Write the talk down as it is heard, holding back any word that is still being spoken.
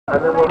and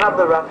then we'll have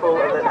the raffle,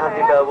 and then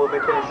Andy Bell will be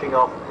finishing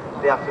off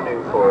the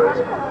afternoon for us.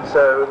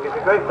 So it gives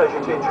me great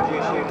pleasure to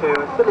introduce you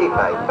to Felipe.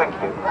 Thank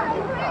you.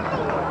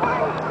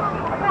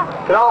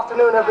 Good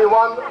afternoon,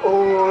 everyone,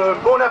 or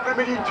bon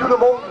après-midi tout le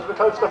monde, as we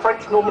close the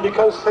French Normandy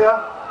coast here.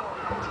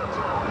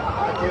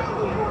 Thank you.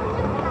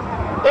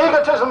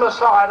 Egotism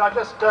aside, I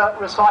just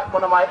recite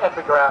one of my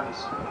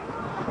epigrams.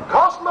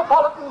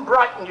 Cosmopolitan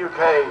Brighton,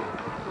 UK.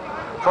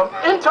 From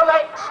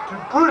intellects to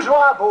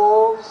bourgeois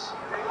balls,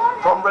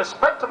 from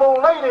respectable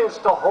ladies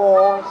to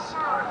whores,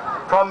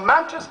 from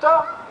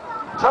Manchester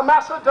to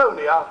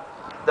Macedonia,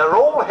 they're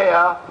all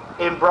here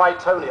in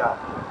Brightonia.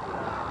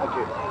 Thank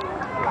you.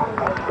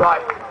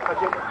 Right,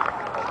 thank you.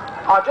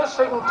 I'll just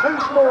sing 2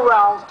 small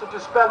rounds to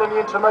dispel any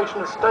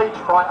intimation of stage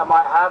fright I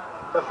might have.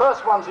 The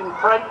first one's in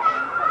French,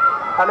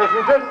 and if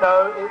you didn't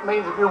know, it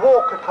means if you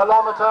walk a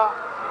kilometre,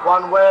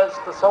 one wears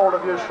the sole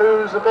of your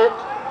shoes a bit,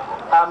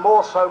 and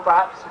more so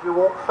perhaps if you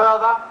walk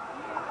further.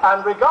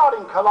 And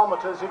regarding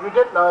kilometres, if you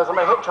didn't know, as I'm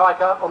a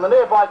hitchhiker on the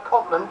nearby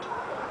continent,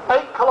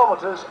 8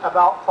 kilometres,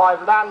 about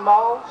 5 land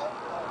miles.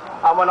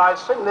 And when I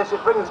sing this,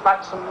 it brings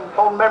back some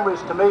fond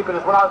memories to me,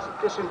 because when I was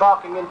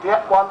disembarking in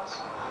Dieppe once,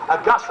 a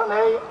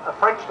Gassonet, a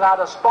French lad,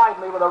 espied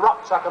me with a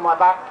rucksack on my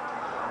back,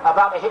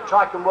 about to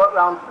hitchhike and work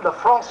round La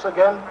France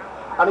again,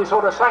 and he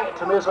sort of sang it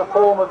to me as a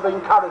form of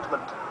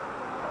encouragement.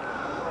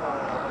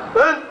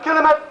 1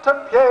 kilomètre à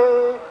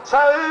pied,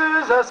 ça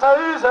use,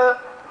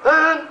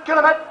 1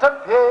 kilomètre à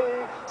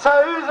pied,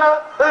 ça use,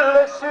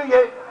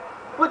 l'essuyer.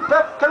 2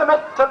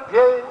 kilomètres à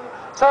pied,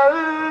 ça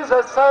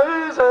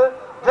use,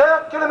 2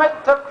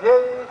 kilomètres à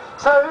pied,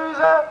 ça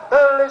use,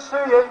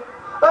 l'essuyer.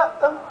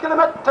 1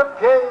 kilomètre à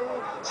pied,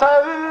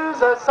 ça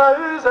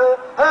use,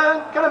 1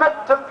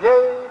 kilomètre à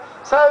pied,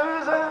 ça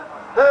use,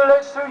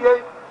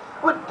 l'essuyer.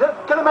 2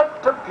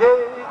 kilomètres à pied,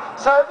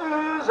 ça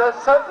use,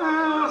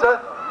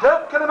 2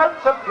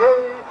 kilomètres à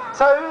pied,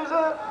 ça use,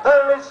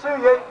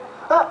 l'essuyer.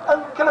 1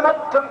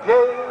 kilomètre à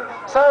pied,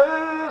 ça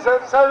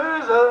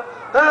use,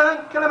 1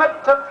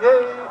 kilomètre à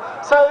pied,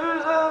 ça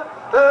use,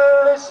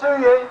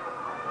 l'essuyer.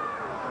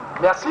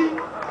 Merci.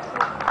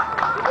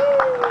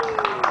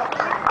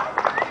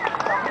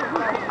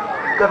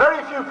 The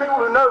very few people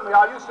who know me,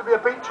 I used to be a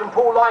beach and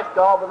pool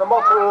lifeguard with the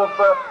motto of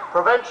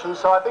prevention,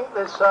 so I think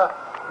this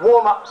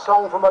warm-up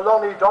song from a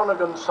Lonnie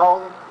Donegan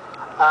song,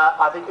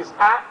 I think is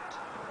apt,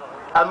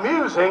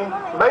 amusing,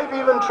 maybe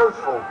even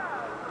truthful.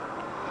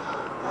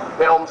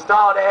 Film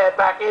star there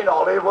back in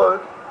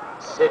Hollywood,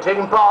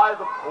 sitting by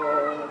the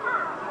pool.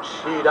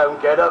 She don't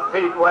get her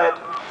feet wet,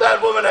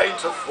 that woman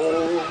ain't a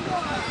fool.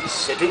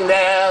 Sitting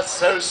there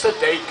so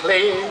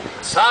sedately,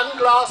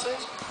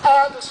 sunglasses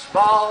and a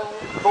smile.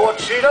 But what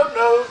she don't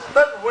know,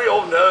 that we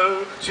all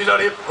know, she's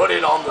only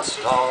putting on the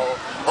stall.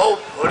 Oh,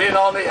 putting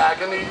on the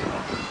agony,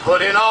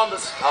 putting on the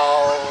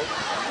stall.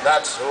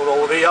 That's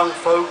all the young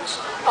folks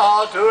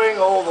are doing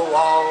all the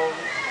while.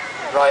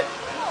 Right.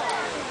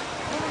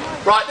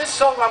 Right, this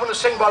song I'm going to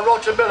sing by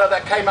Roger Miller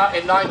that came out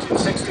in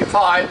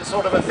 1965. It's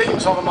sort of a theme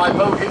song of my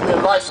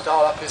bohemian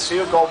lifestyle up this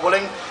year, God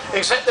willing.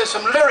 Except there's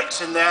some lyrics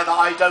in there that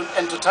I don't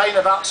entertain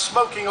about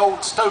smoking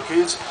old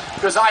stokies,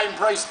 because I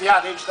embrace the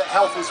adage that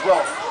health is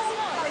wealth.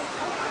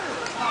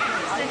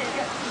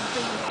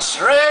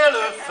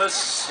 Trailer for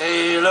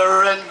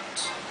sailor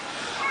rent,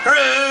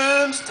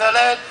 rooms to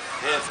let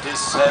 50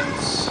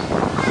 cents.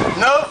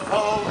 No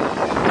phone,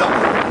 no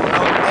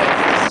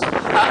pets,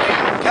 I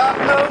ain't got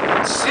no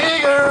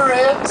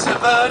cigarettes,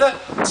 but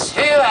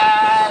 2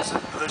 hours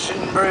of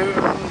pushing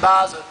broom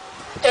bars,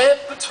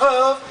 8 by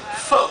 12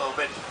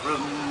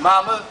 4-bedroom.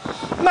 I'm a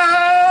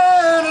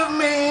man of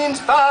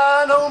means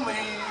by no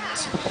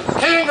means,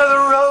 king of the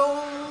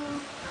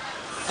road,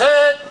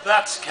 3rd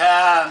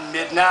boxcar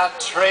midnight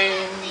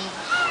train,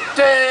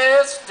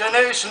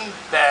 destination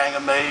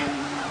Bangor,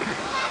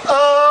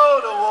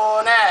 oh, the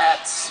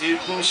worn-out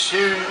suit and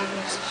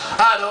shoes.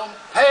 I don't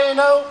pay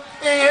no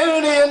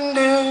union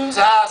dues.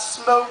 I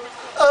smoke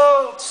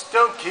old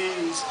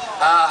stokies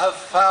I have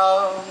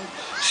found,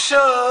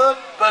 short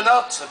but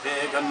not so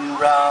big and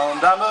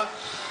round. I'm a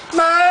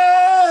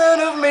man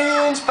of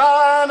means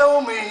by no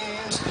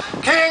means,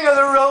 king of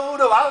the road.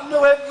 Oh, I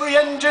know every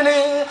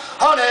engineer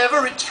on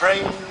every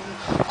train,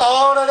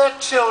 all of their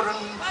children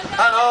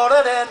and all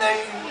of their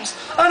names,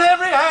 and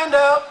every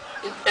handout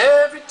in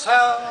every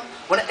town.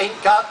 When it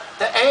ain't got,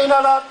 there ain't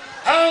a lot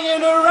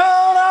hanging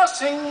around. I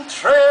sing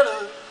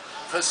trailer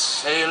for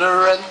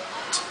sailor rent,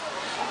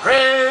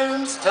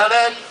 rooms to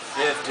let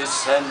 50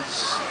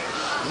 cents.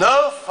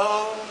 No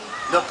phone,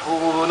 no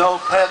pool, no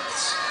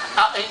pets.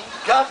 I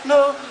ain't got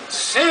no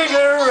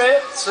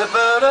cigarettes,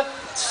 but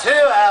 2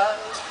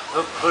 hours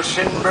of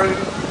pushing broom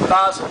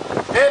bars,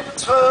 8 by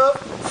 12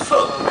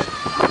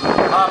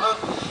 4-bedroom. I'm a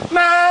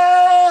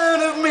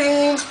man of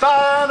means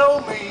by no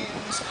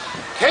means,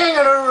 king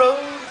of the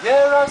road.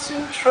 Yeah, I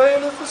sing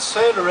trailer for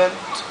sailor rent,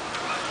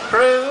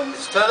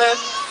 rooms to let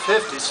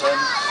 50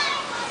 cents.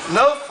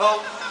 No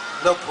phone,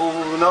 no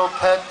pool, no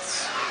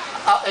pets.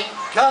 I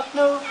ain't got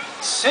no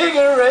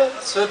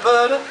cigarettes,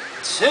 but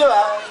 2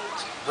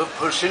 hours of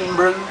pushing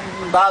broom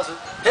bars,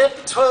 8 by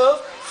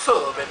 12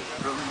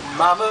 4-bedroom.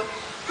 I'm a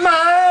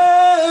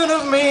man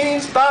of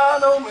means, by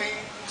no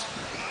means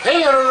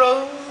king of the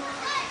road.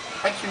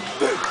 Thank you.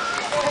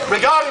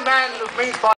 Regarding man of means, by